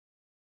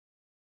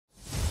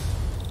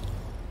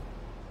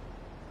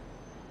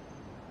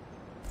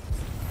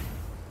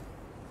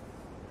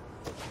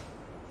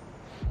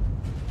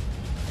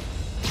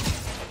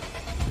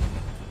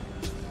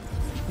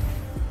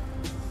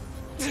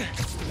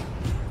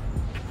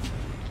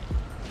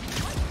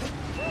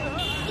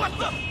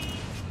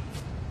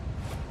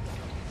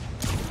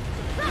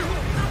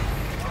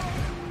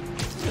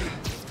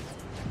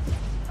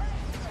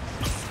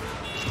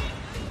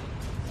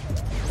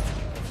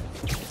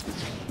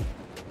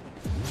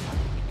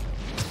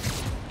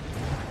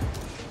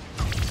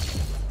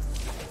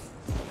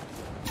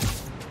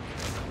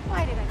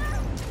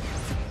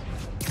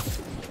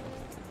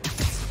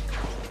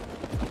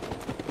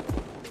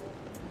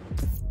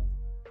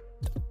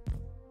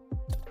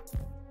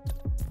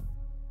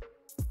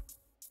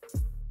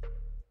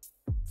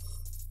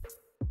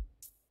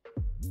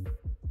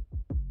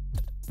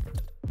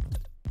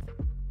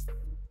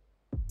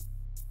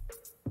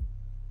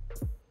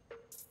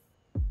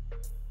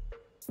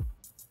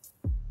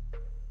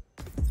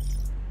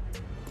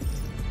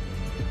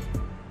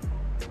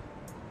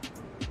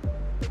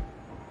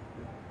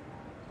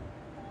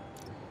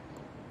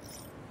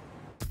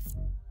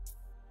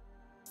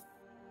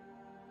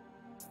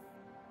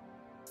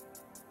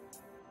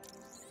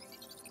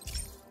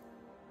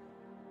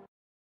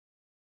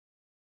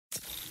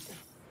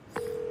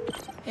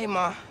Hey,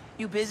 Ma.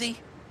 You busy?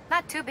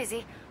 Not too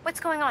busy.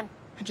 What's going on?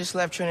 I just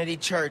left Trinity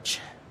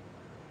Church.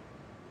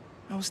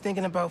 I was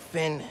thinking about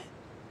Finn.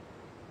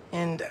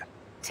 And...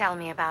 Tell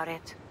me about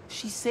it.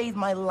 she saved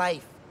my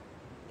life.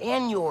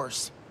 And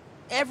yours.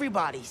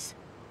 Everybody's.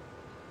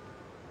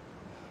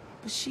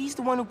 But she's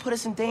the one who put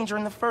us in danger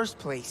in the first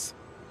place.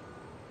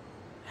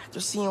 After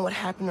seeing what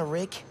happened to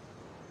Rick...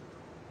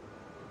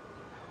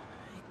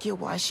 I get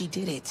why she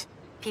did it.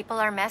 People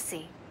are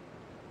messy.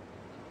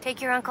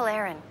 Take your Uncle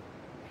Aaron.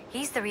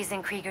 He's the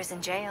reason Krieger's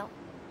in jail.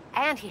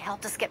 And he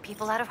helped us get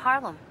people out of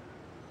Harlem.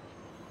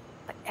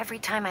 But every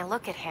time I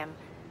look at him,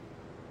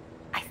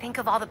 I think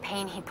of all the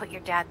pain he put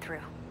your dad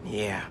through.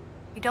 Yeah.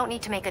 You don't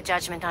need to make a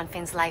judgment on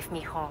Finn's life,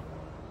 mijo.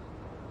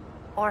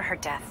 Or her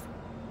death.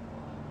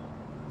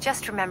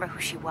 Just remember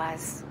who she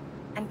was,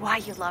 and why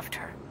you loved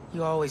her.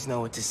 You always know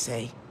what to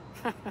say.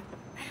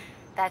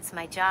 That's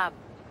my job.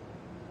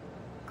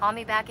 Call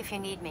me back if you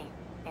need me.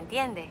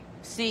 Entiende?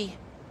 Sí.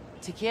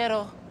 Te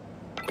quiero.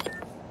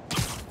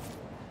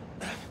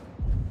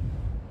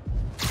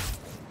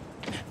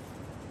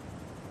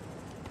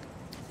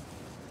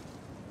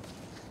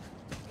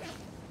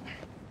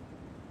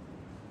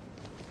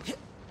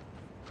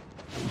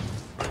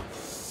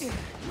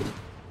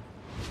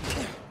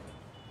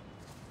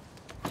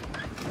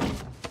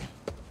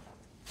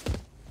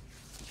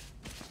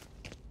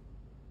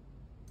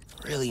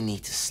 Really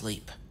need to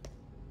sleep.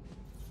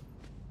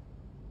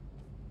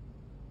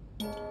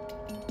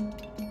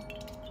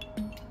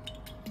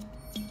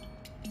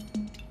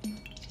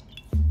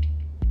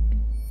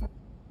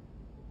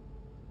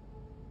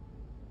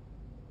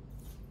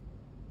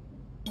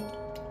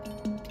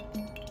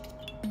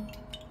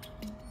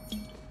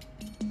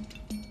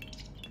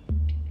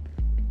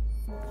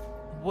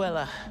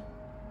 Well,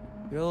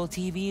 your old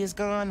TV is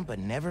gone, but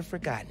never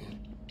forgotten.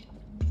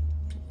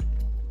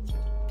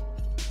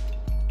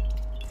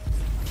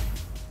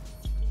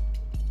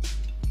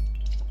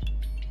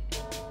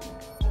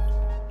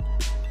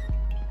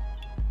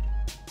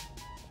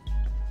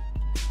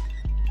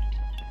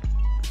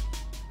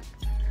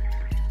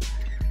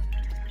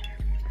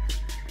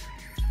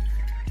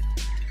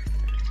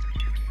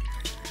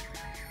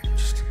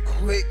 Just a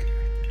quick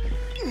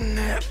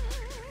nap.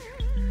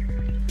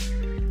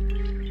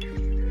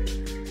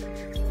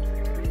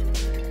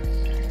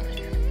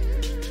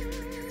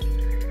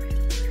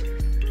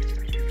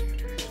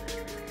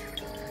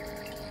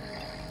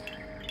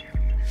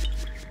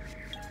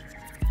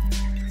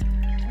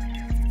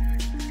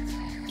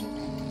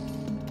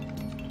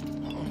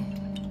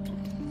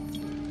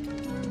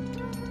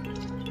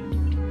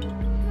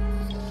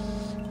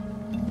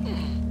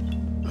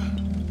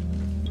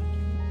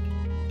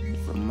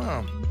 From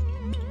Mom.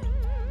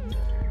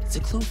 It's a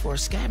clue for a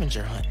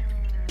scavenger hunt.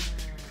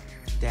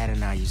 Dad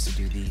and I used to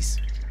do these.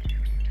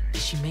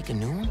 Did she make a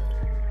new one?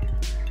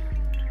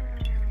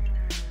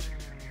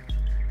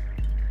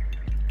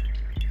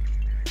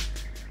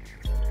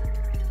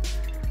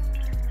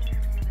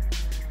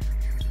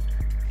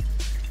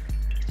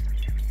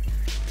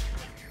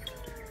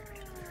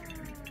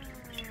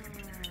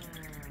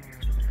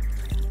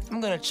 I'm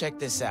gonna check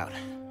this out.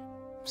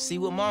 See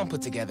what Mom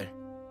put together.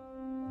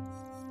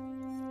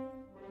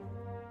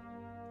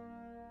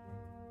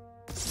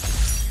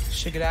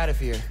 Should get out of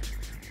here.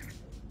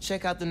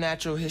 Check out the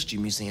Natural History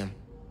Museum.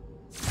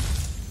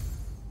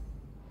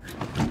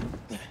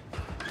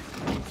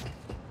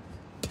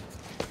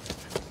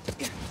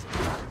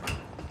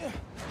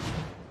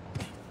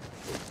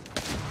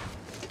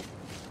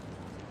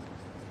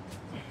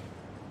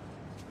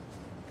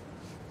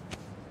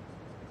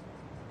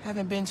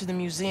 Haven't been to the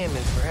museum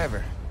in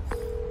forever.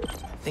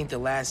 I think the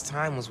last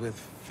time was with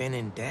Finn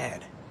and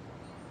Dad.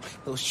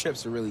 Those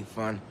trips are really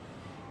fun.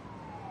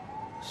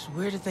 It's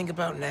weird to think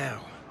about now.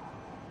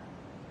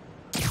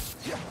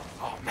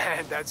 Oh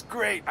man, that's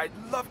great.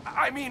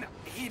 I mean,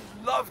 he'd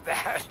love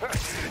that.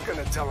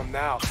 Gonna tell him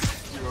now.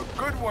 You're a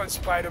good one,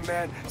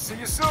 Spider-Man. See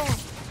you soon.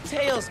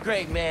 Tails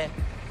great, man.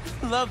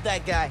 Love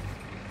that guy.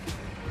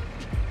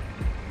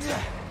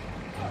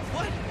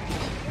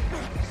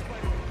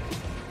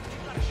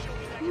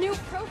 New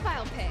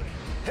profile pic.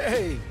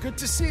 Hey, good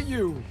to see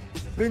you.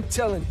 Been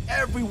telling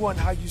everyone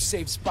how you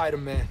saved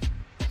Spider-Man.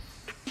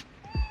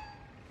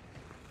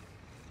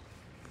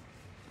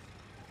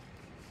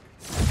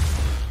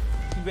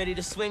 You ready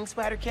to swing,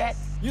 Spider-Cat?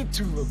 You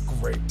two look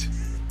great.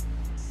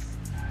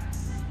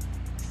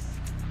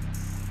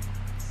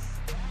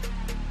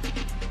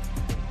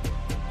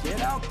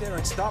 Get out there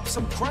and stop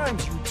some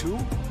crimes, you two.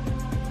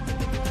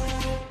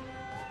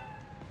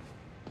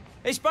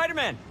 Hey,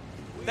 Spider-Man!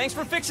 Thanks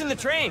for fixing the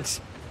trains!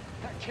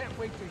 I can't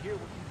wait to hear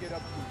what you get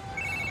up to.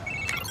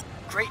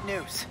 Great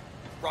news.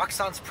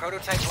 Roxxon's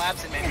prototype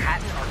labs in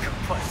Manhattan are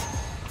kaput.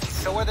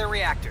 So are their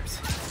reactors.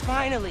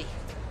 Finally!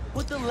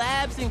 With the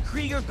labs and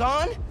Krieger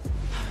gone,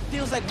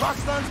 feels like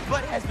Roxxon's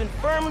butt has been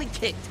firmly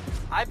kicked.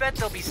 I bet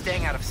they'll be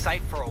staying out of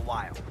sight for a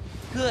while.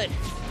 Good.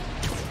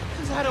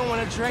 Because I don't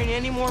want to drain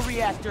any more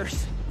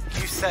reactors.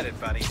 You said it,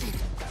 buddy.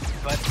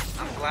 But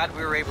I'm glad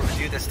we were able to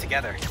do this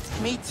together.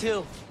 Me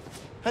too.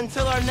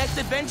 Until our next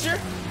adventure?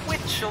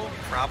 Which'll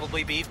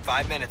probably be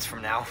 5 minutes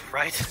from now,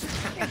 right?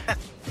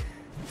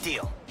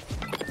 Deal.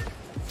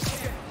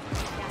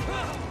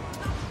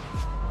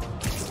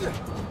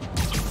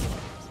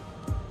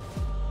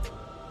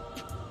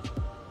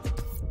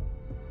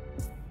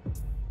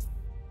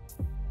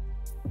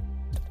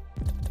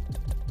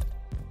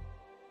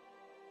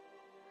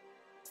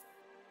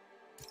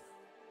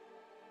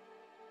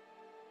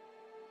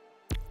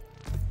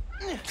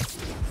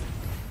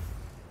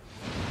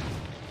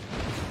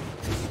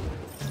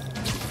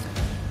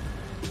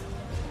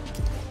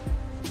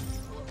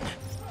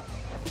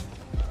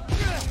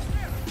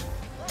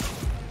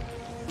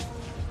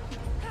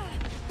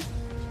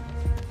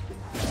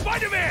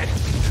 Spider-Man!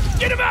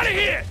 Get him out of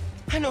here!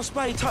 I know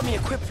Spidey taught me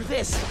equipped for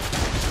this.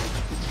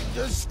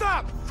 Just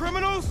stop,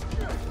 criminals!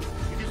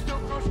 You can still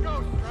crush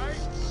ghosts, right?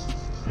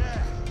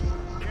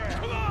 Yeah.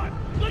 Come on!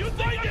 Let's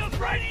fight this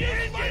right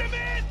here,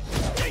 Spider-Man!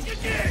 Take a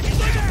dig! He's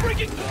like a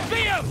freaking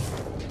museum!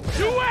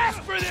 You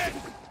asked for this!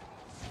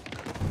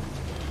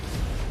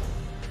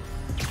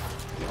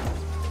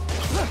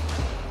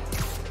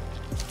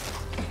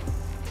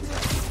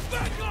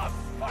 Back off,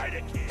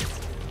 Spider-Kid!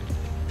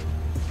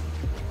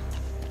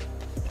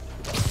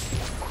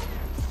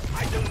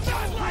 I do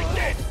not like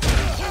this!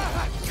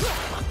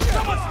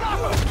 Someone stop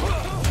him!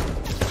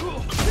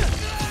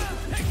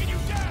 Taking you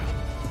down!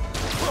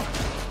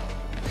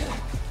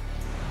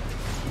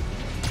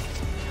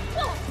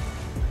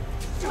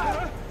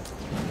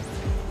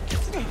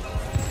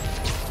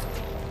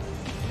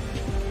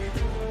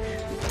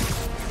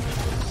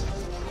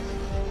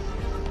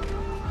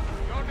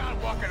 You're not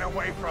walking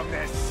away from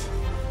this!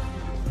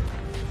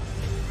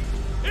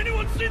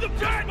 Anyone see the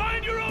bat?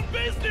 Mind your own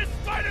business,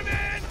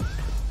 Spider-Man!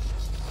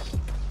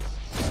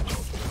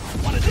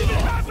 What is even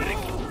happening?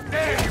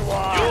 There you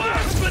are! You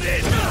asked for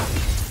this!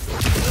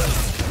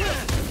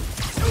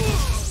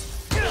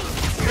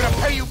 I'm gonna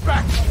pay you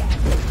back!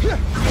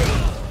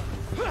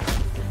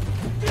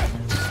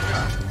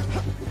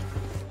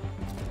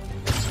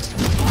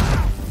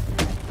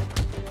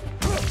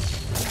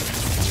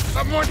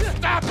 Someone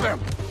stop him!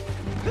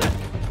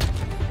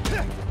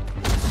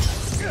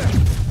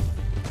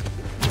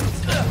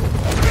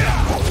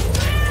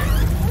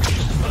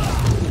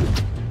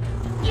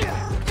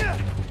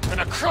 I'm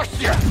gonna crush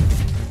you!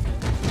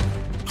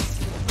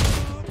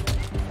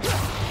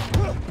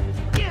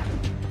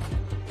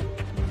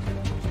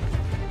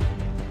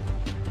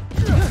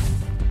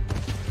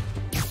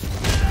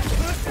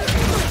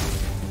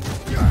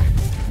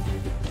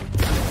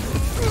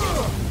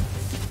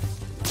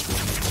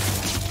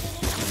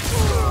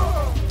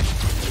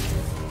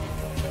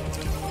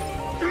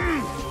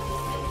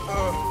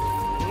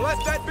 Let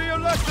that be a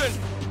lesson!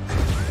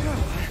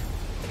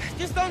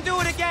 Just don't do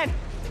it again!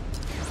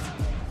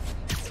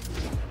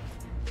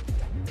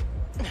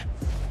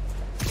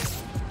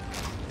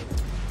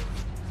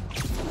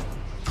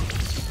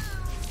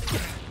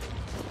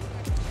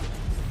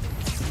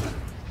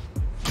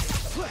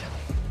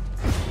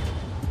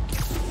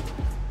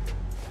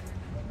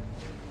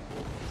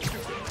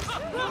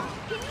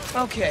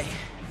 Okay.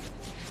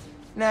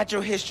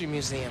 Natural History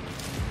Museum.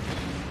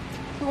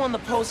 Who on the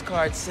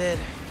postcard said,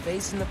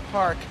 facing the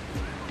park,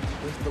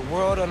 with the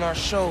world on our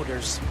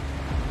shoulders,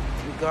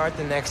 we guard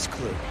the next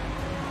clue.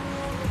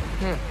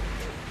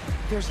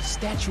 There's a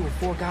statue of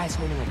 4 guys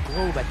holding a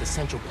globe at the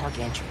Central Park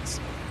entrance.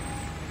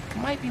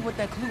 Might be what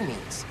that clue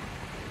means.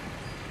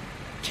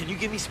 Can you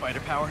give me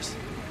spider powers?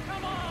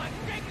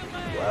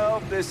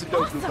 Well, this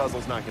Sudoku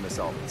puzzle's not gonna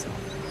solve itself.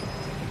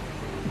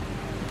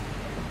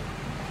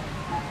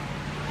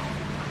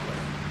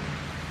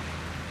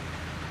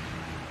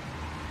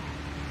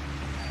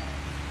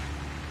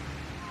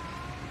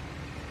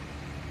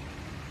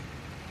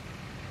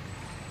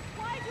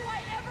 Why do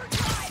I ever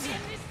drive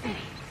in this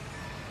city?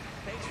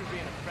 Thanks for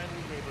being a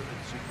friendly neighborhood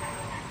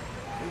superhero.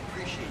 We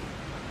appreciate it.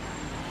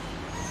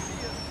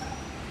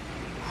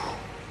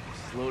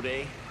 Slow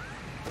day.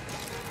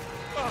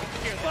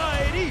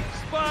 Spidey!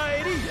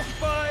 Spidey!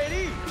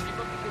 Spidey!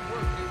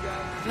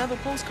 Another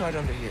postcard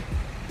under here.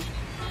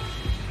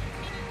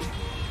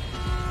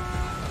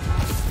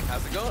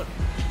 How's it going?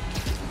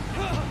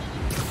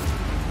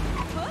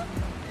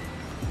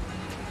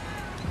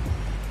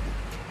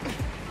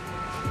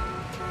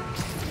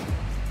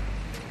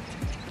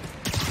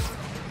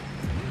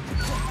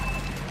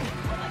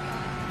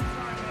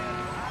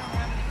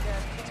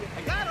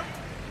 I got him!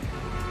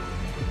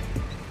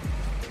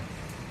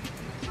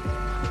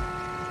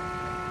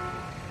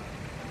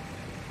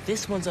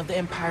 This one's of the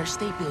Empire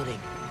State Building.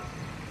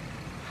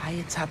 High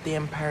atop the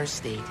Empire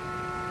State,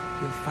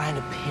 you'll find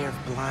a pair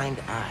of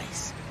blind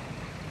eyes.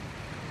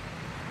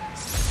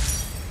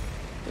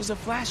 There's a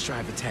flash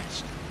drive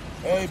attached.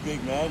 Hey,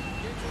 big man.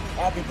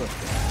 Happy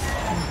birthday.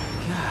 Oh,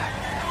 God.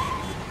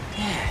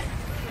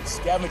 Dad.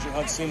 Scavenger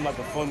hunt seemed like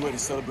a fun way to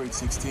celebrate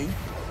 16.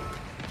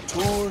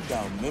 Tour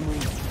down memory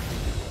lane.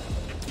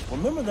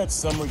 Remember that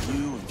summer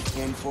you and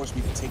Ken forced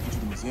me to take you to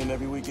the museum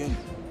every weekend?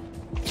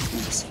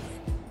 Listen,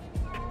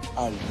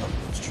 I love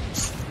those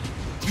trips.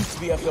 Used to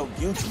be I felt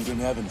guilty you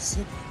didn't have any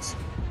siblings.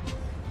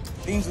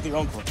 Things with your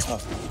uncle are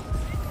tough,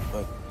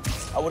 but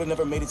I would have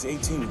never made it to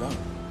 18 without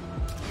him.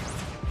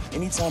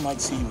 Anytime I'd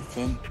see you with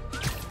Finn,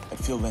 I'd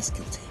feel less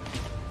guilty.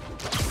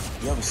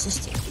 You have a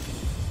sister.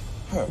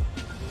 Her.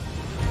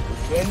 With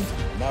Finn,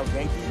 now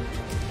Genki,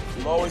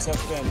 you'll always have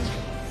family.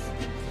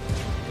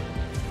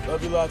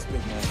 Love you lots,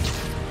 big man.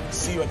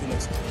 See you at the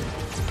next one.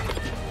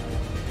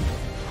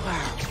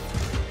 Wow.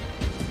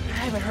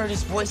 I haven't heard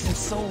his voice in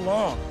so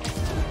long.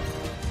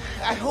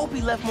 I hope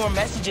he left more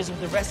messages with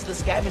the rest of the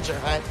scavenger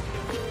hunt.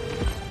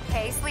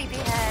 Hey,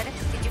 sleepyhead.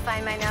 Did you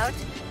find my note?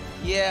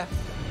 Yeah.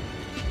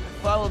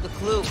 I followed the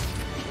clue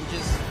and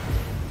just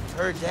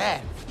heard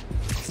Dad.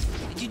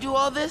 Did you do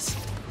all this?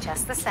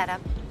 Just the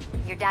setup.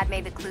 Your dad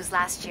made the clues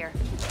last year.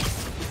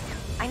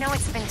 I know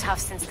it's been tough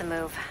since the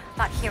move.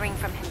 Thought hearing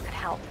from him could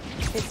help.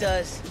 It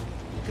does.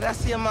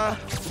 Gracias, Ma.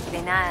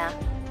 De nada.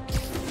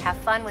 Have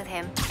fun with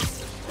him.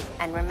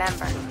 And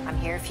remember, I'm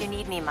here if you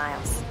need me,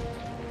 Miles.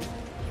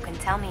 You can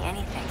tell me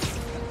anything.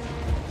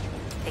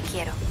 Te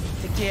quiero.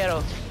 Te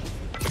quiero.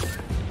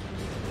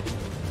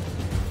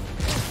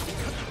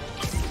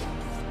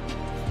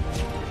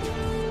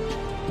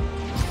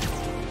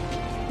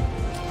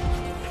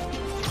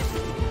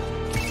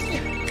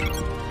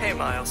 Hey,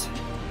 Miles.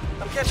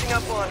 I'm catching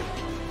up on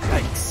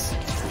hikes.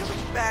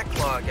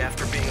 Backlog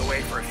after being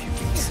away for a few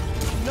weeks.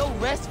 No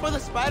rest for the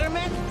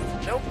Spider-Man?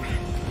 Nope.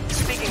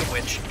 Speaking of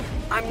which,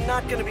 I'm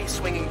not gonna be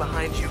swinging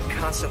behind you,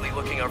 constantly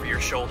looking over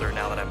your shoulder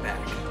now that I'm back.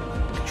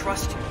 I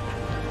trust you.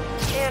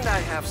 And I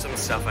have some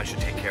stuff I should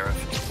take care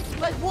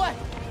of. Like what?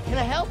 Can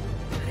I help?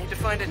 I need to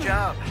find a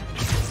job.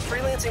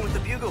 Freelancing with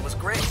the Bugle was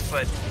great,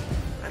 but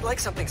I'd like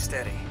something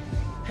steady.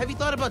 Have you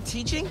thought about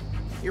teaching?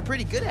 You're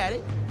pretty good at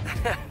it.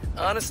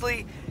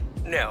 Honestly,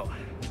 no.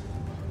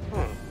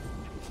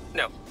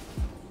 No.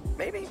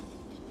 Maybe.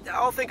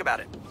 I'll think about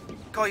it.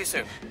 Call you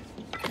soon.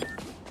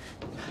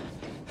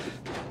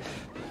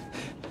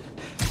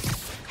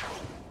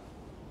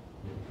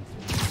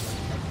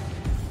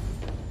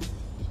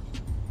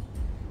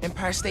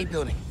 Empire State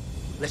Building.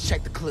 Let's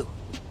check the clue.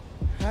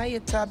 High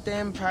atop the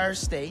Empire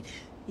State,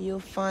 you'll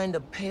find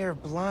a pair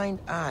of blind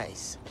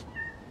eyes.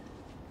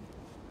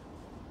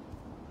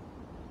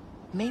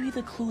 Maybe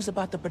the clue's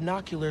about the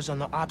binoculars on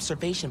the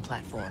observation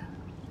platform.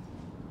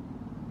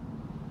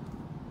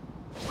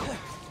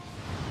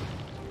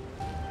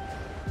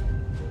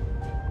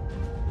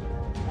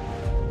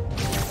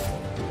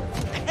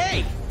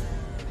 Hey!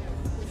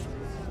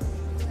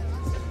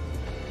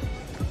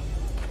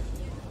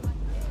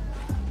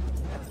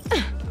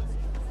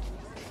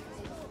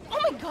 Oh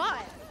my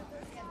god!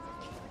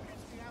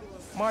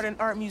 Modern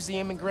Art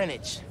Museum in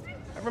Greenwich.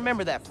 I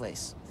remember that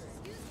place.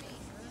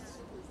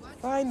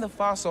 Find the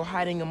fossil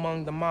hiding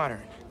among the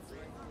modern.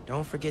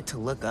 Don't forget to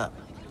look up.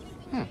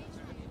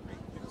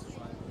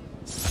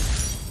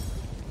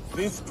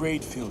 Fifth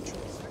grade field trip.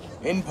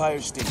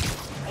 Empire State.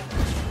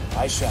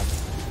 I shot.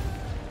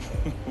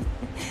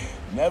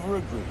 Never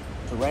agreed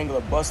to wrangle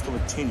a bus full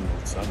of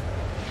 10-year-olds, son.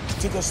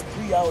 It took us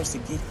 3 hours to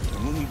get here,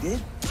 and when we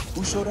did,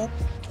 who showed up?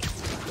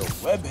 The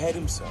webhead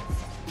himself.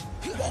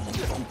 That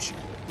little poocher.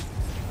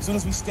 As soon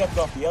as we stepped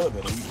off the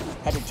elevator, we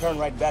had to turn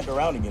right back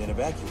around again and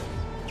evacuate.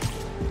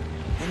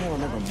 The thing I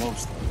remember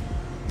most,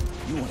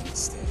 though, you wanted to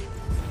stay.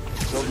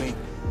 You told me,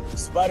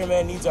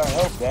 Spider-Man needs our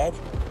help, Dad.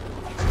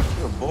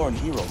 You're a born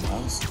hero,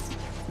 Miles.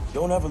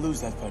 Don't ever lose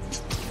that fighting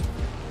spirit.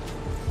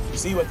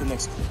 See you at the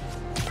next clip.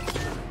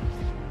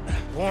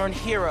 Born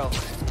hero.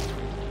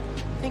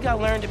 I think I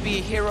learned to be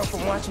a hero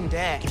from watching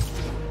Dad.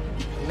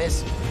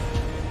 Miss him.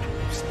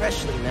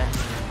 Especially now.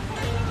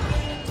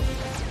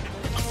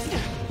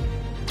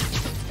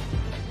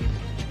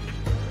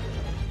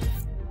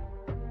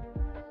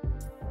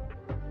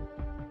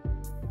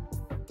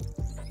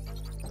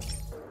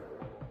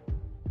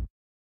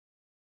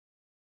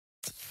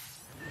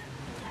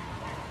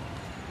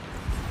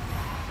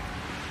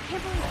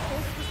 Can't believe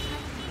this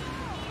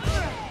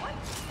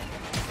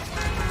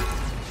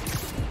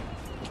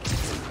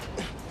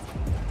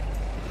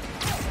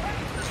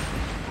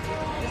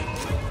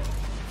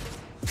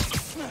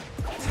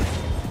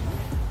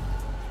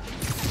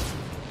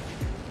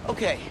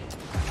Okay.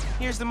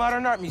 Here's the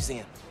Modern Art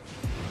Museum.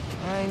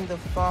 Find the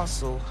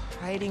fossil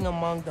hiding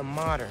among the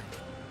modern.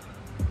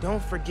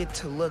 Don't forget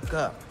to look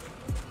up.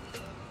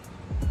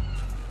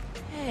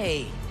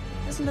 Hey,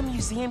 doesn't the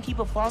museum keep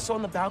a fossil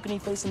on the balcony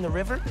facing the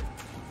river?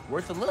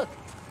 Worth a look.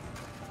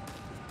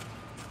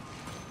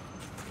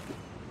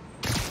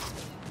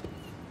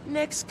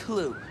 Next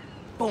clue.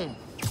 Boom.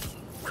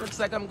 Looks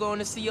like I'm going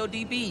to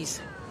CODB's.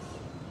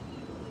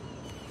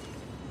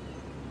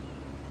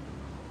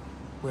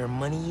 Where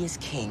money is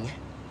king,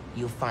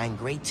 you'll find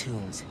great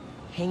tunes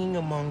hanging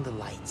among the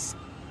lights.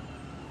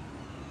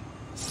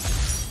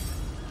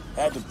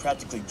 I had to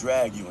practically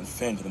drag you and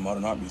Finn to the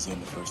Modern Art Museum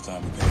the first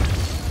time we got.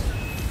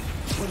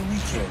 What do we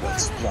care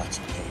about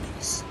splotchy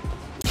paintings?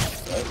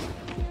 Right?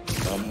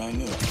 Moment I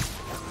knew.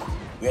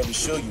 We had to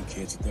show you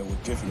kids that there were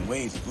different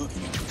ways of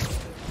looking at the world.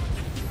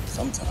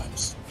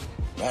 Sometimes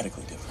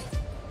radically different.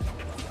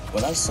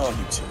 When I saw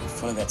you two in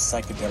front of that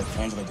psychedelic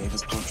Angela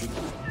Davis portrait,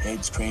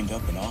 heads craned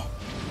up and all,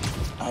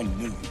 I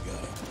knew you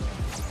got it.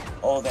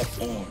 All that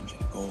orange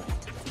and gold.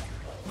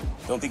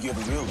 Don't think you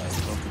ever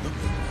realized the world could look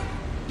that way.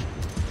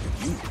 But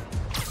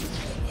you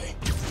look that way.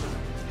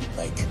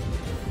 Like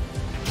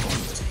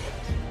royalty.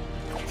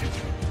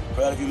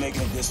 Proud of you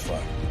making it this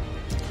far.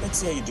 Let's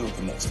see how you do it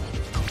the next time.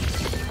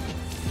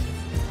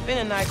 Finn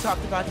and I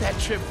talked about that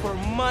trip for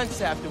months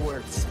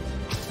afterwards.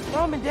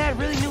 Mom and Dad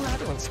really knew how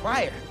to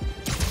inspire.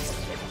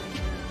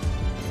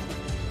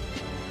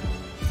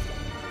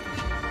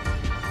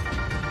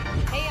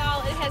 Hey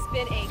y'all, it has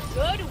been a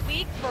good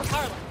week for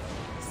Harlem.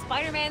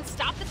 Spider-Man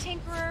stopped the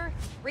Tinkerer,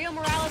 Rio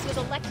Morales was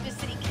elected to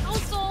city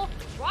council,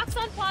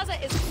 Roxxon Plaza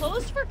is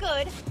closed for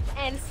good,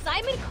 and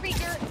Simon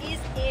Krieger is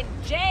in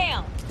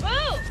jail.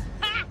 Boom!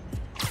 Ha!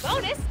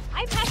 Bonus,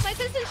 I passed my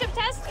citizenship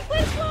test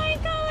with flying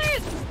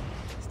colors!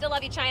 Still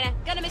love you, China.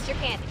 Gonna miss your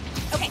candy.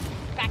 Okay,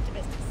 back to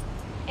business.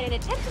 In an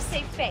attempt to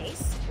save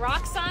face,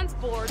 Roxxon's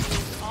board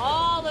used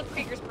all of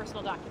Krieger's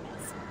personal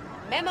documents.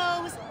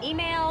 Memos,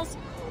 emails,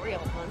 real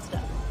fun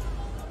stuff.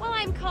 While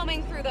I'm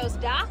combing through those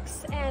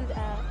docs and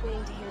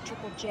waiting to hear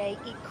Triple J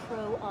eat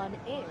crow on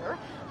air,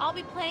 I'll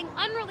be playing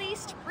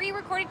unreleased,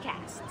 pre-recorded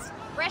casts.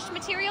 Fresh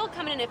material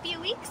coming in a few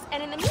weeks,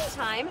 and in the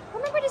meantime,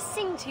 remember to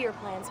sing to your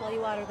plans while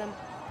you water them.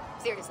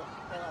 Seriously,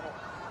 I love it.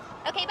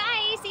 Okay,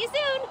 bye! See you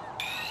soon!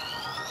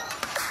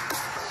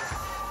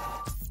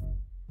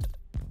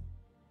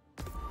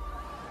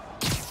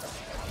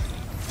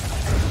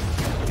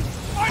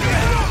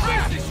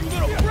 You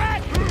little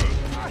brat!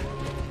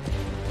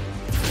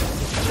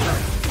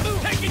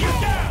 Taking you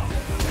down!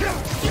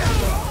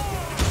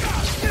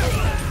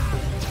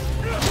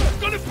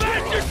 Gonna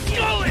bash your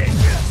skull in!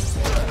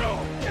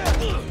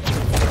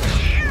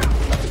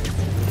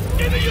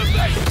 Give me your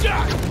best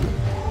shot!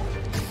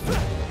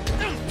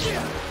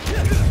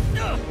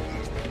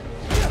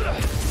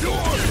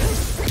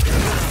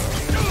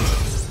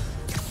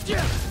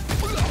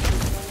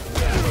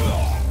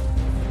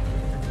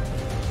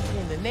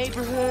 And the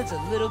neighborhood's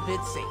a little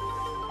bit safer.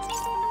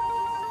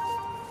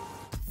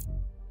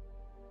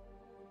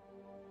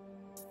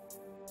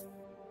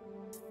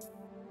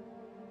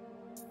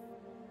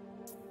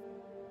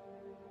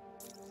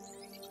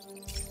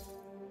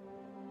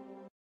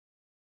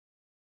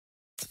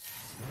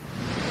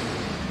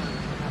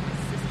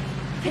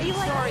 Can you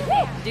Sorry.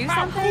 do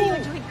something? You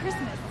enjoyed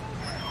Christmas.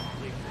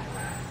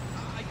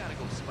 I gotta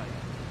go, Spider.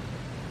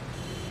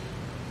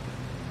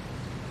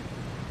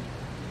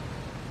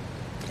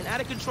 An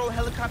out-of-control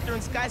helicopter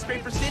in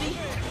Skyscraper City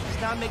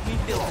does not make me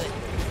feel good.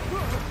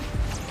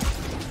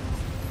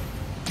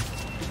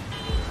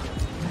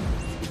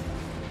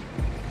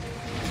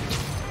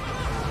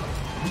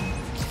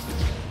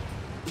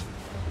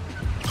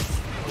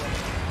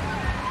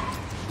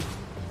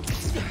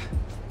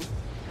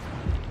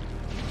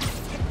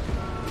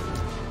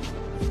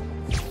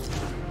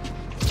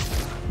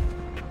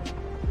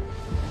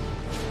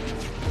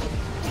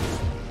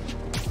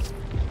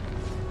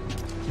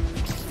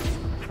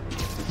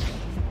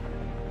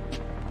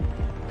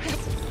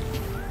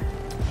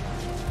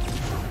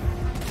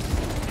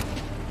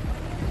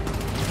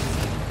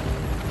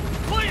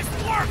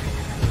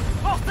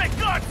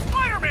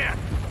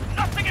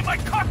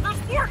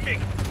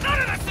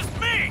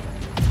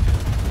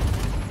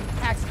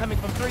 Coming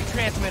from 3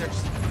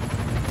 transmitters.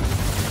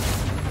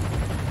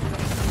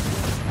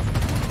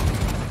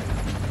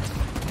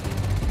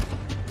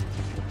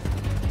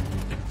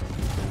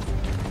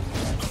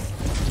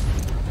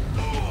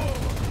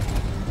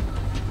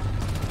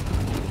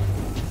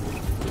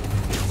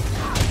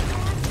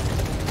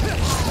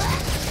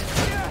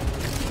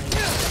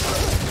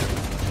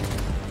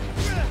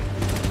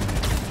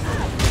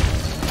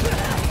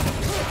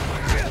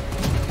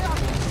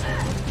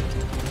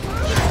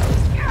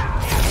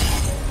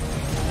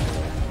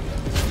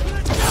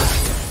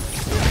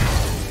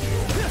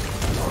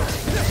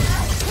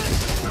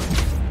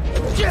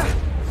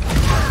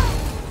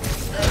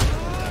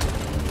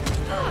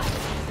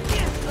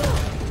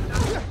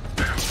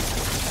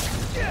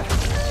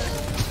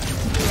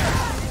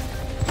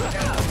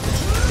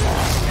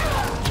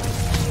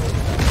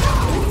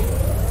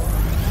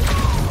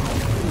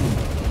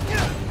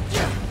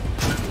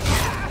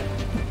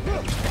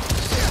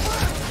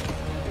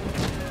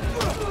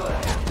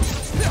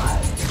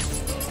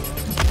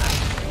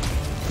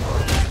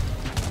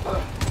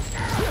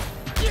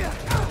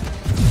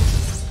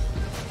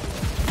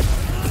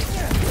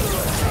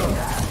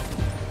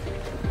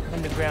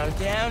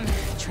 Underground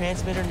down,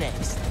 transmitter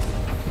next.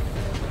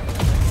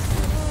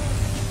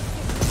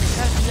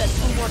 Gotta do that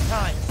 2 more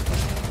times.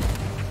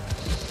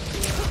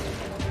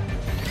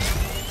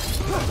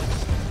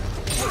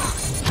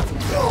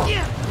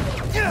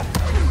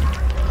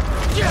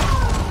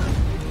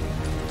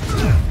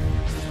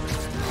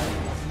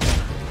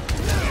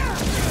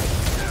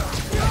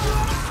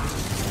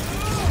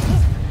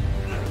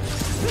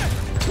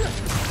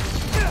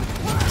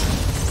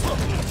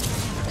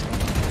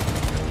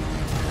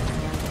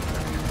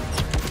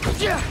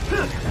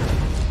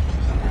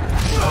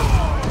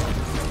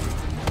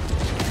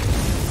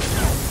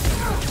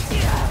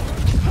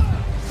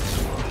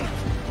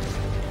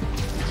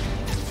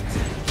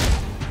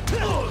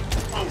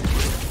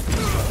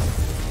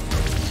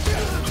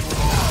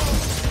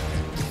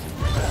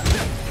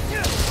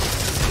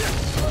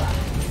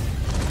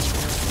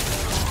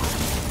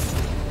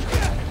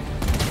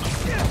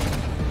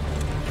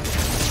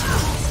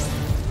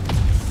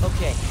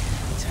 Okay,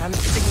 time the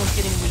signal's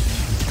getting weak.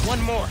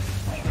 One more.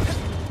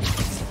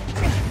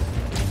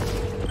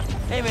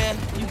 Hey man,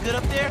 you good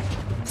up there?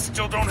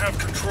 Still don't have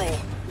control.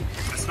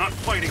 It's not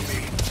fighting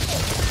me.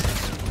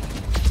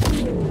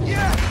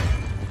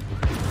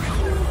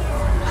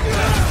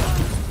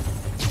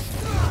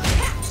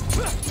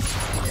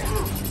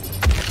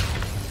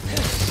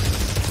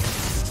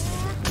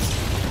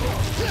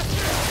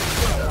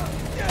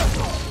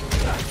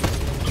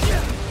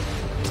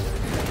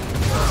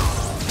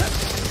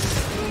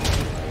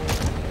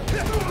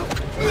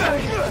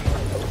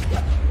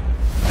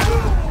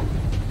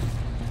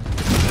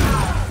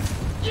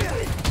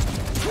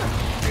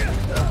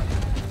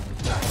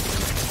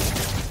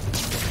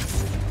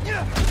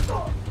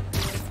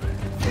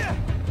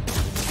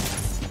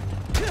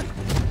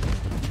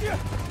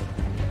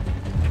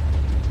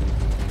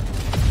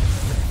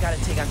 Gotta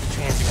take out the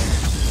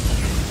transmitter.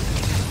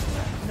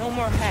 No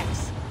more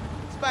hacks.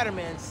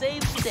 Spider-Man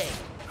saves the day.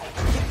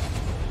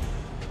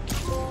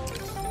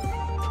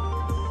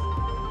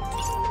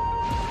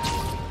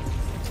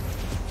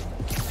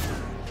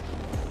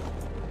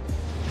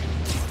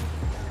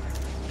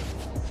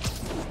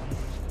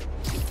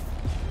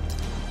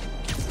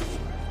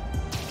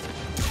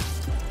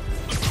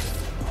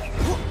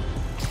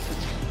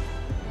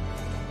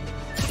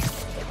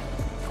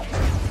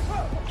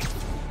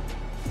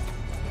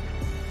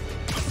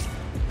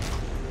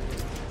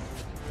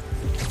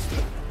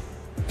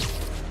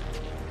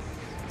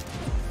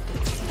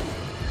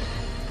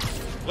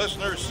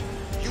 Listeners,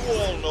 you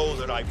all know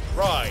that I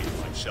pride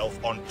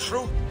myself on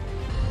truth.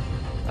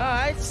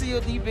 Alright,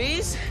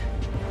 CODBs.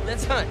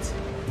 Let's hunt.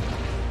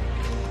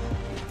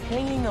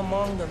 Hanging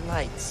among the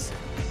lights.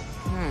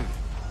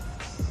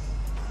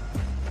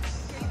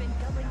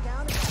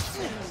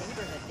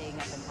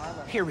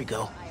 Here we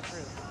go.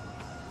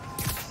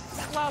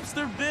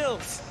 Lobster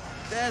Bill's.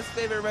 Dad's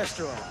favorite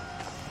restaurant.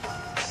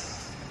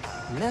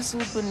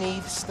 Nestled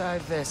beneath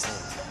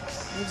stuyvesant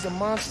lives a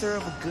monster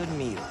of a good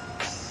meal.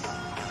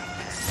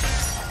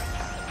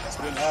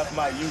 Spent half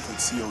my youth at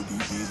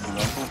CODB's with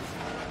Uncle.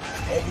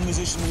 Every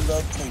musician we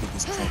loved played at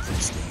this crack on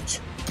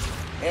stage.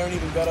 Aaron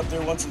even got up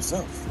there once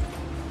himself.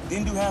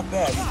 Didn't do half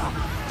bad either.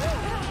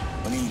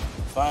 When he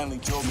finally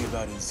told me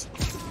about his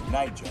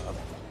night job,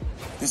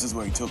 this is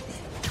where he took me.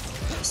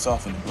 To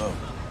soften the blow.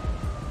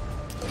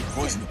 But he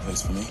poisoned the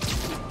place for me.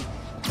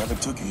 Never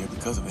took you here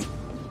because of it.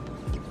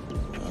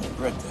 I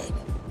regret that.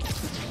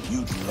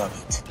 You'd love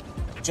it.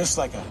 Just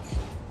like I did.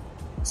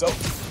 So,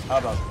 how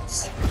about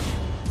this?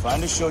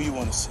 Find a show you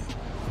want to see.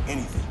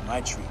 Anything,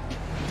 my treat.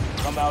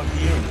 Come out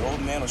here and the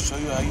old man will show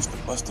you how he used to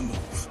bust a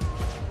move.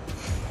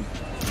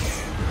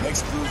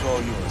 Next clue's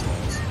all yours,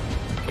 Lance.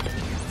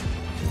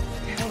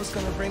 That was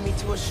gonna bring me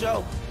to a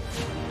show.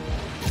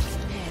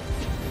 Man,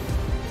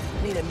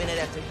 I need a minute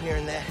after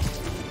hearing that.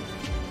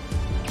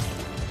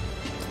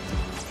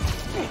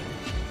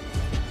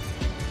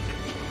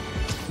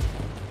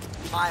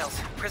 Miles,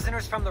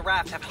 prisoners from the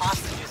raft have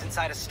hostages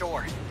inside a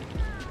store.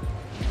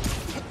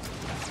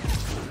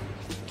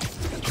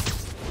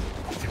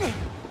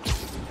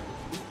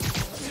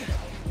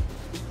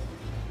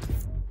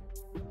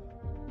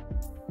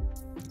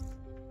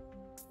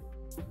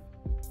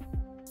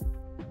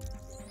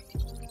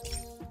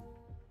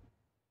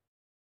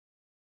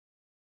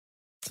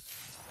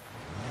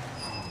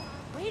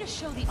 Way to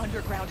show the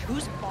underground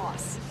who's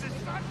boss. This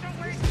is such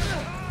a waste of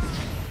time!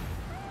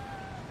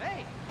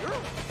 Hey, you're...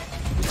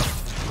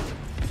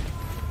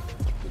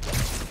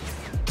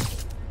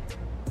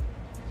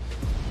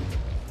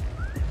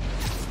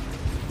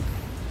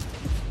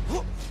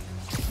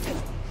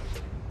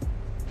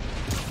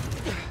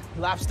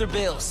 Lobster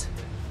Bill's.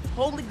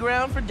 Holy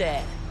ground for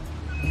Dad.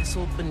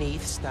 Nestled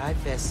beneath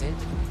stuyvesant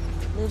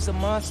lives a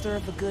monster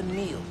of a good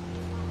meal.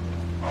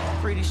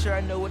 Pretty sure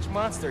I know which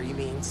monster he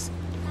means.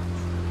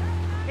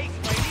 Hey,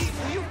 Spidey,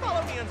 will you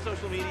follow me on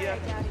social media? I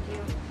doubted you.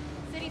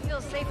 City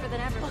feels safer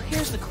than ever. Well,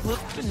 here's the clue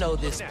to know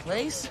this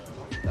place.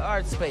 The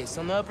art space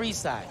on the Upper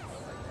East Side.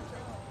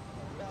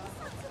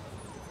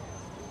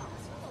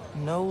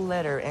 No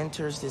letter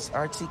enters this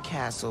artsy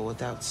castle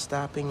without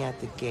stopping at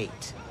the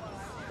gate.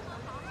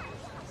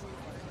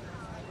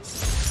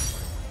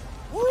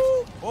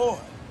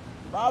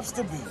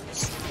 Lobster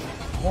beers.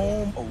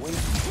 Home away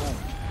from home.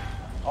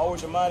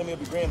 Always reminded me of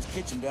your Graham's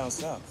kitchen down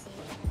south.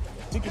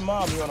 Took your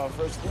mom here on our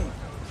first date.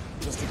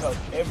 Just took out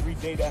every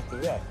date after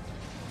that.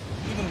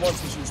 Even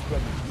once when she was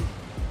pregnant with you.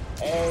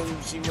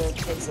 And she went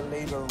case of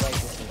labor right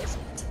after the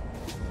result.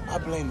 I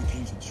blame the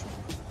Cajun shrimp.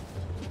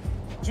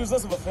 She was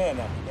less of a fan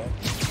after that.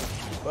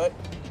 But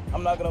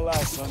I'm not gonna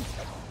lie, son.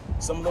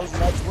 Some of those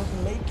nights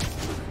working late,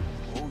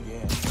 oh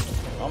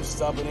yeah. I'm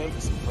stopping in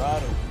for some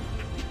fried okra.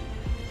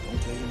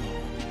 Don't tell your mom.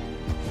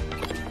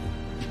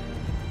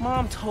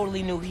 Mom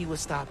totally knew he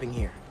was stopping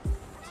here.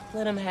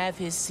 Let him have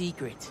his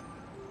secret.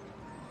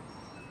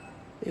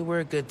 They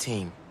were a good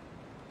team.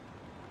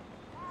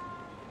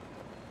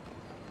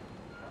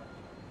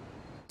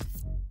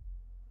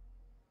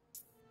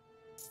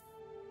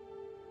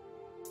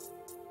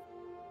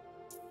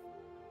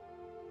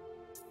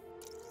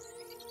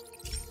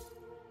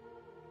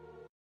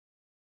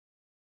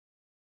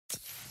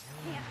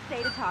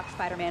 Stay to talk,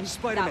 Spider-Man.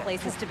 Not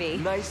places to be.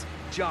 Nice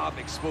job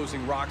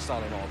exposing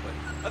Roxxon and all, but...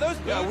 Are those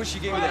I wish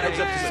you gave me the heads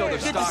up to sell their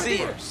stock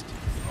first.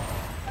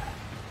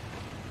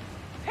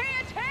 Pay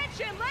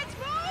attention! Let's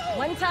move!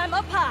 One time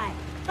up high.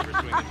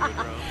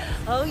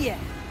 Oh, yeah.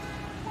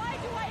 Why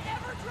do I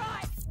ever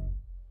drive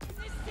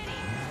this city?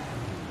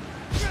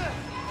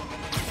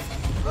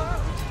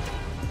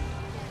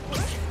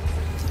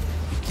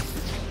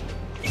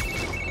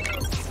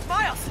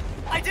 Miles!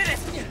 I did it!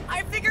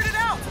 I figured it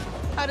out!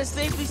 How to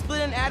safely split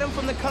an atom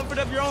from the comfort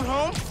of your own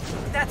home?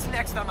 That's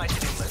next on my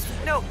to-do list.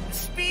 No,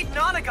 speed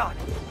nonagon.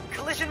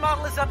 Collision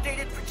model is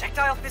updated,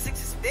 projectile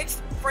physics is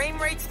fixed, frame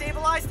rate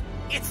stabilized.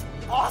 It's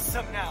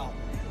awesome now.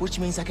 Which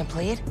means I can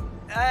play it?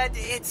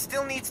 It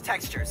still needs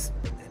textures.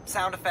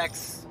 Sound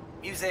effects,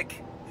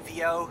 music,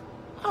 VO.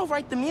 I'll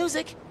write the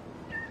music.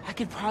 I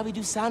could probably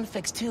do sound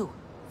effects too.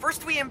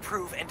 First we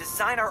improve and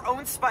design our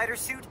own spider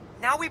suit.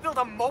 Now we build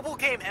a mobile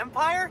game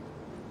empire?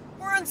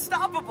 We're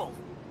unstoppable.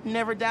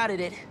 Never doubted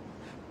it.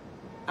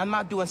 I'm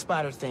not doing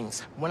spider things.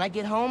 When I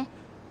get home,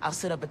 I'll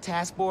set up a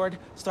task board,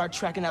 start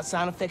tracking out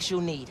sound effects you'll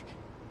need.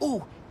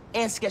 Ooh,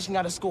 and sketching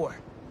out a score.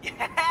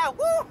 Yeah,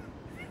 woo!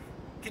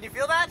 Can you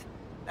feel that?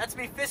 That's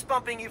me fist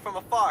bumping you from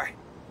afar.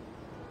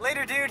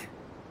 Later, dude.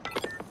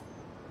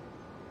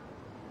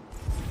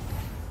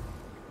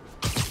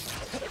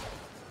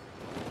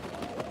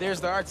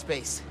 There's the art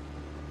space.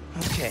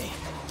 Okay.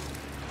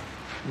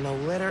 No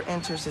letter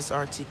enters this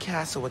artsy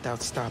castle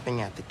without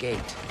stopping at the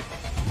gate.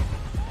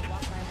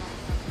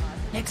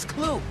 Next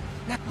clue.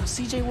 Now,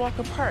 C.J.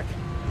 Walker Park.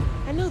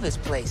 I knew this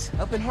place,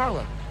 up in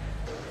Harlem.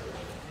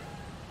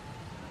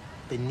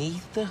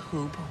 Beneath the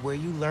hoop where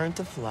you learn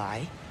to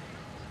fly,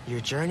 your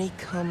journey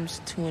comes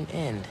to an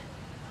end.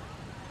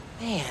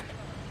 Man,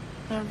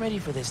 not ready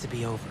for this to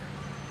be over.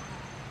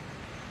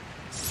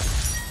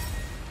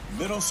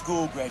 Middle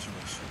school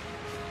graduation.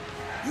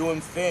 You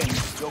and Finn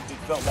joked it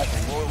felt like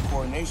a royal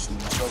coronation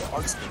when we saw the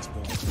art space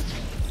building.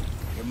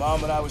 Your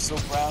mom and I were so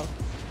proud.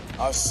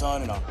 Our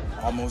son and our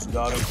almost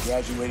daughter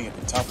graduating at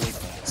the top of their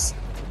class.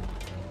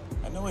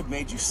 I know it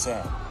made you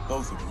sad,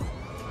 both of you,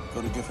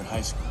 go to different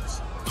high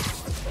schools.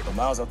 But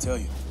Miles, I'll tell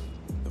you,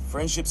 the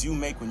friendships you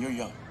make when you're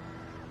young,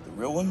 the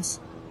real ones,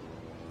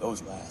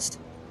 those last.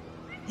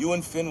 You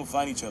and Finn will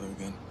find each other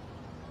again.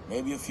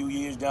 Maybe a few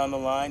years down the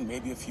line,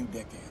 maybe a few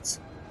decades.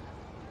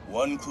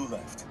 One clue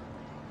left.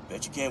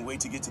 Bet you can't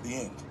wait to get to the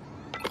end.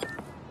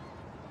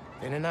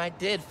 Finn and I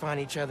did find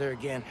each other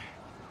again.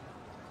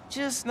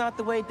 Just not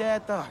the way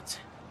Dad thought.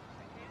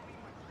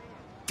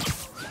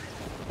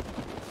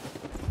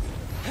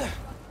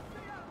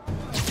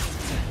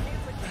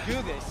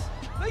 Do this.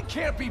 They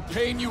can't be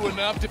paying you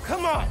enough to...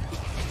 Come on!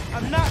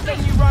 I'm not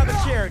letting you rob a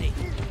charity.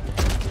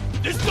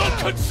 This don't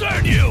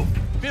concern you!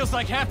 Feels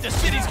like half the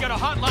city's got a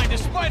hotline to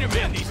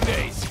Spider-Man these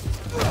days.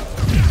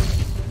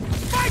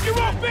 Mind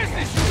your own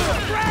business, you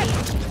little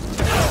brat!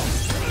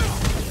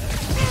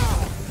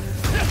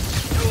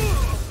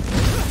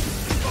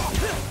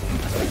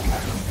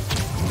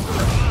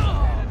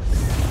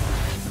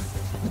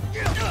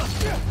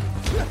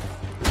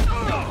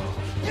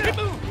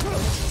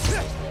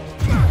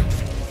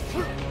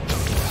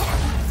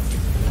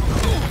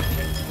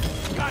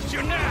 Got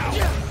you now!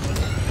 You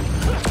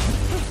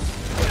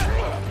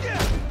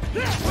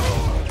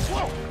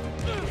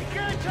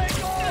can't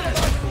take all of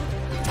us!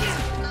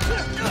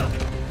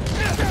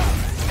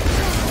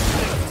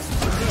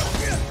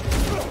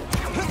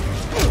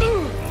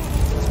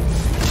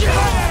 Get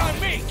that on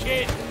me,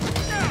 kid!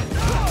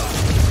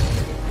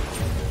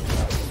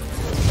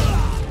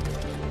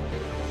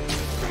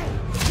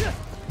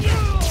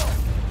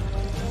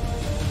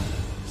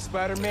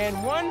 Spider-Man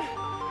 1,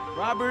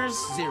 robbers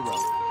 0.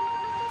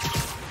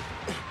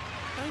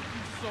 Thank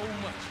you so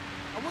much.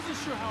 I wasn't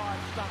sure how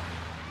I'd stop you.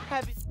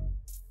 Have it.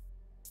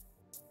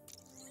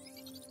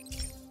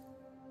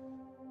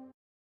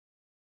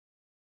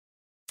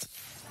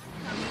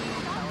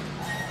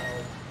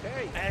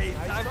 Hey,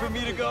 time for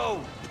me to go.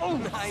 Oh,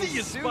 Nice see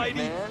you, suit, Spidey.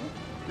 man.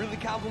 Really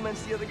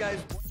compliments the other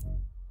guy's...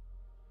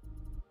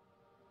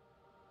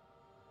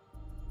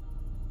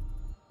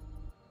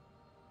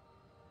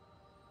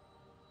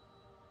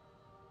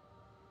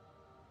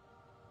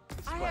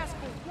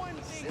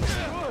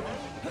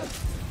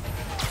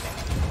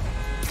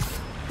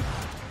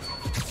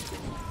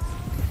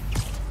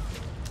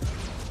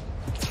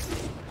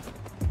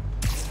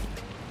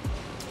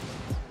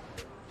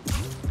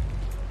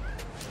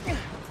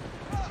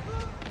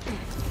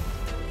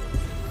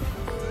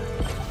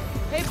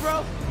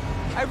 bro?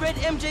 I read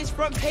MJ's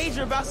front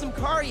pager about some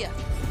Karya.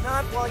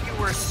 Not while you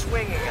were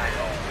swinging, I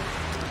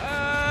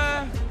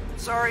hope.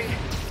 Sorry.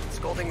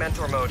 Scolding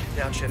mentor mode,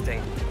 downshifting.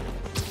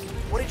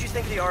 What did you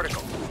think of the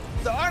article?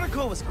 The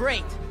article was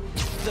great.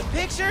 The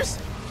pictures?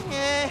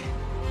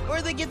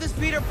 Where'd they get this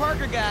Peter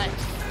Parker guy?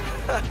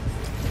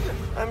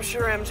 I'm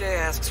sure MJ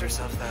asks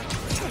herself that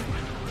all the time.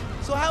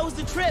 So how was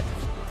the trip?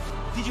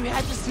 Did you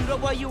have to suit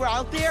up while you were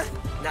out there?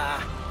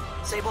 Nah.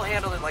 Sable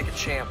handled it like a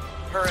champ.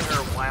 Her and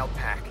her wild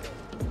pack.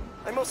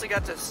 I mostly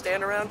got to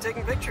stand around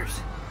taking pictures.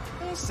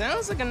 Well,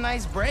 sounds like a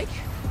nice break.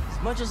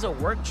 As much as a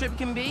work trip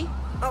can be.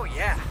 Oh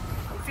yeah.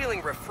 I'm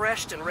feeling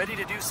refreshed and ready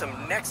to do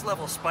some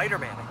next-level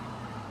Spider-Manning.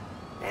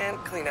 And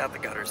clean out the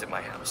gutters at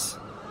my house.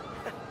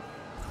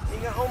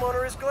 Being a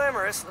homeowner is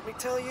glamorous, let me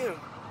tell you.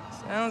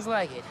 Sounds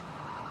like it.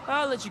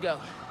 I'll let you go.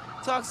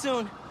 Talk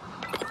soon.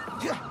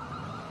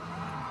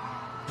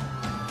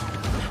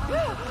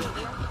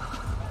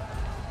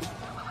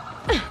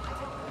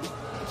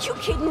 You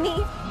kidding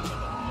me?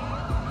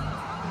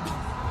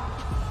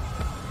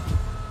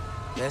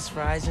 Best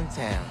fries in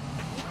town.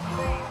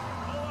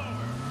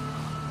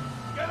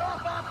 Get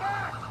off my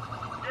back!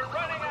 You're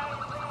running out of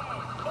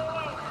road! Pull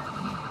over!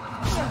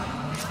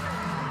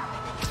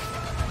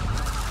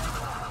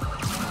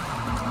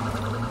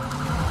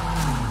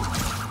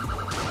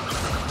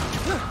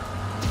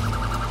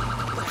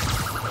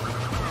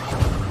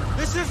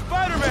 This is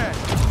Spider-Man!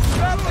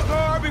 Stop the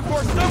car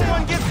before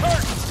someone gets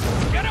hurt!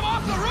 Get him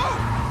off the road!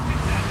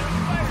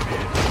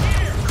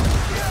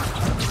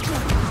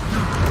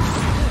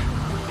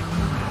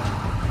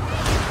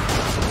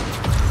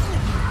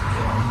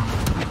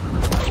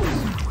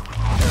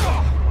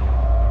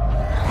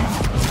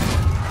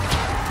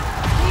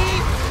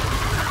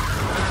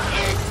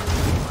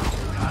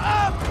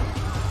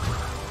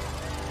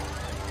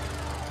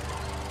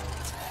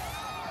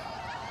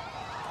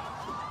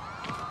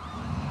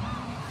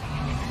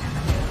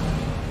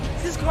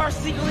 Car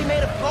secretly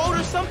made of gold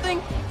or something?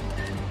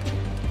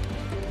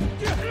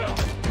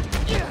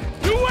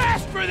 You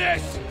asked for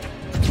this!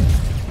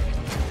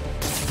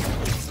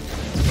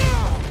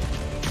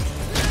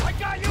 I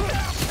got you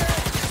now!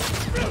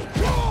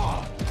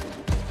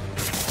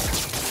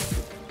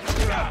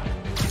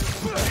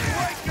 You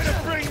ain't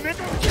gonna bring me.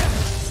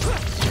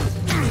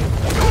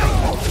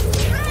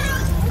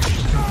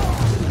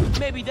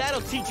 Maybe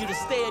that'll teach you to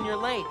stay in your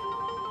lane.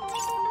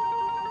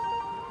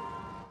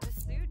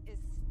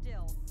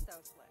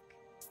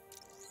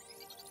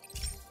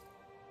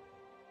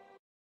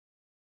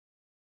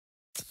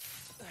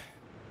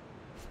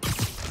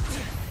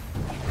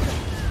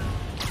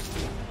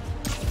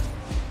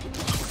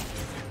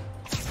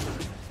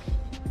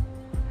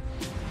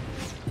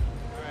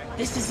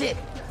 This is it,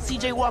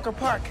 C.J. Walker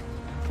Park.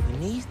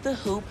 Beneath the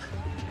hoop,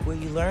 where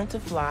you learn to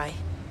fly,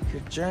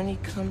 your journey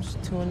comes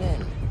to an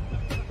end.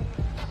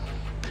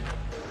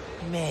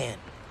 Man,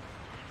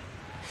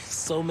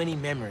 so many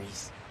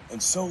memories. And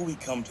so we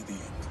come to the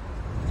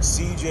end.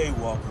 C.J.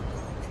 Walker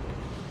Park.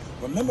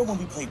 Remember when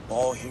we played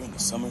ball here in the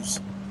summers?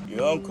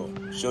 Your uncle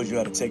showed you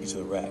how to take it to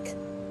the rack.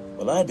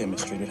 Well, I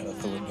demonstrated how to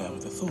throw it down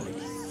with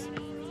authority.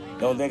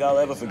 Don't think I'll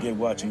ever forget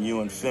watching you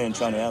and Finn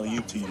trying to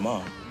alley-oop to your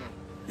mom.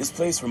 This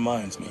place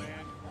reminds me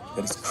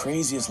that as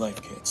crazy as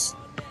life gets,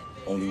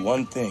 only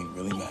one thing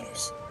really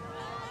matters.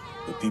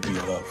 The people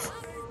you love.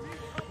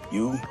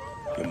 You,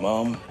 your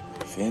mom,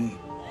 Finn,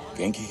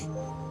 Genki,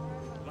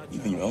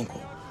 even your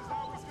uncle.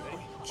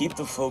 Keep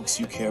the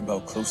folks you care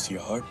about close to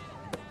your heart,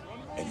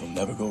 and you'll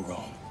never go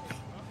wrong.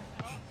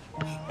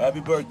 Happy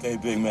birthday,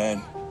 big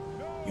man.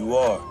 You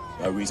are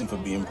my reason for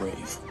being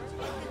brave.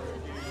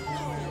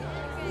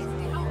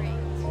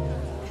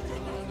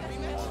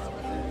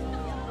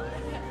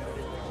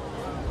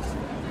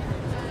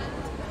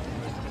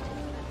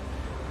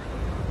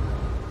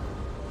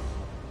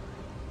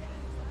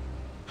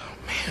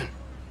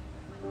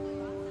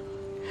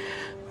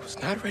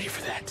 Not ready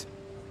for that.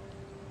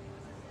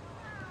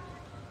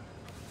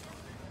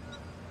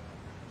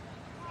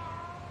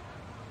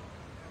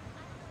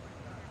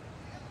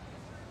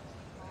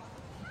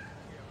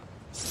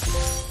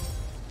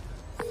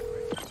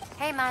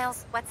 Hey,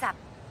 Miles, what's up?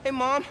 Hey,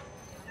 Mom.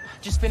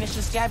 Just finished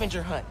the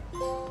scavenger hunt.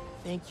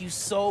 Thank you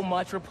so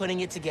much for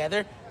putting it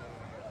together.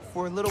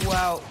 For a little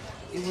while,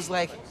 it was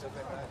like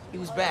he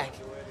was back.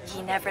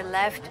 He never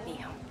left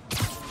me.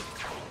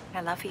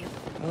 I love you.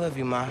 I love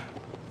you, Ma.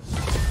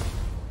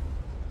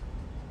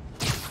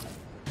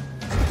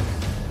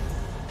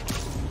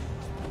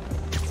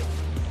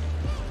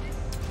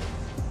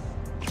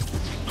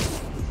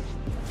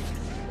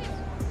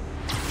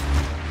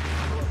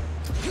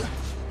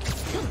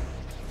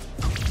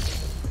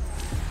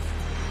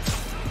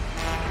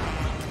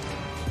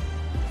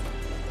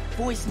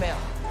 Voicemail.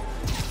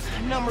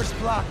 Number's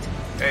blocked.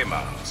 Hey,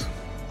 Miles.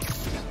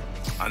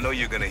 I know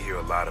you're gonna hear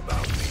a lot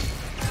about me.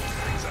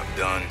 Things I've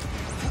done,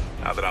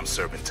 now that I'm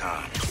serving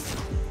time.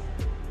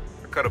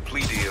 I cut a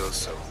plea deal,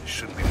 so it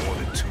shouldn't be more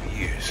than 2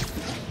 years.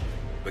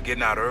 But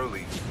getting out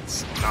early,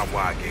 it's not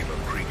why I gave up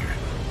Krieger.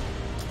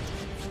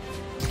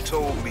 You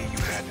told me you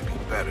had to be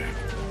better.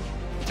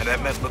 And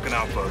that meant looking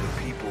out for other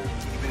people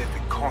even if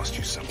it costs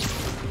you something.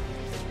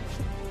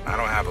 I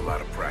don't have a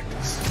lot of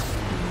practice,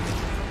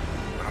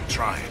 but I'm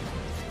trying.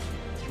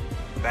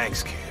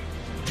 Thanks, kid,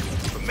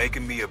 for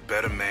making me a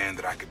better man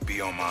that I could be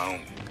on my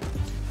own.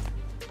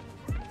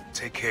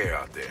 Take care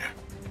out there.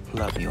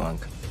 Love you,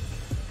 Unc.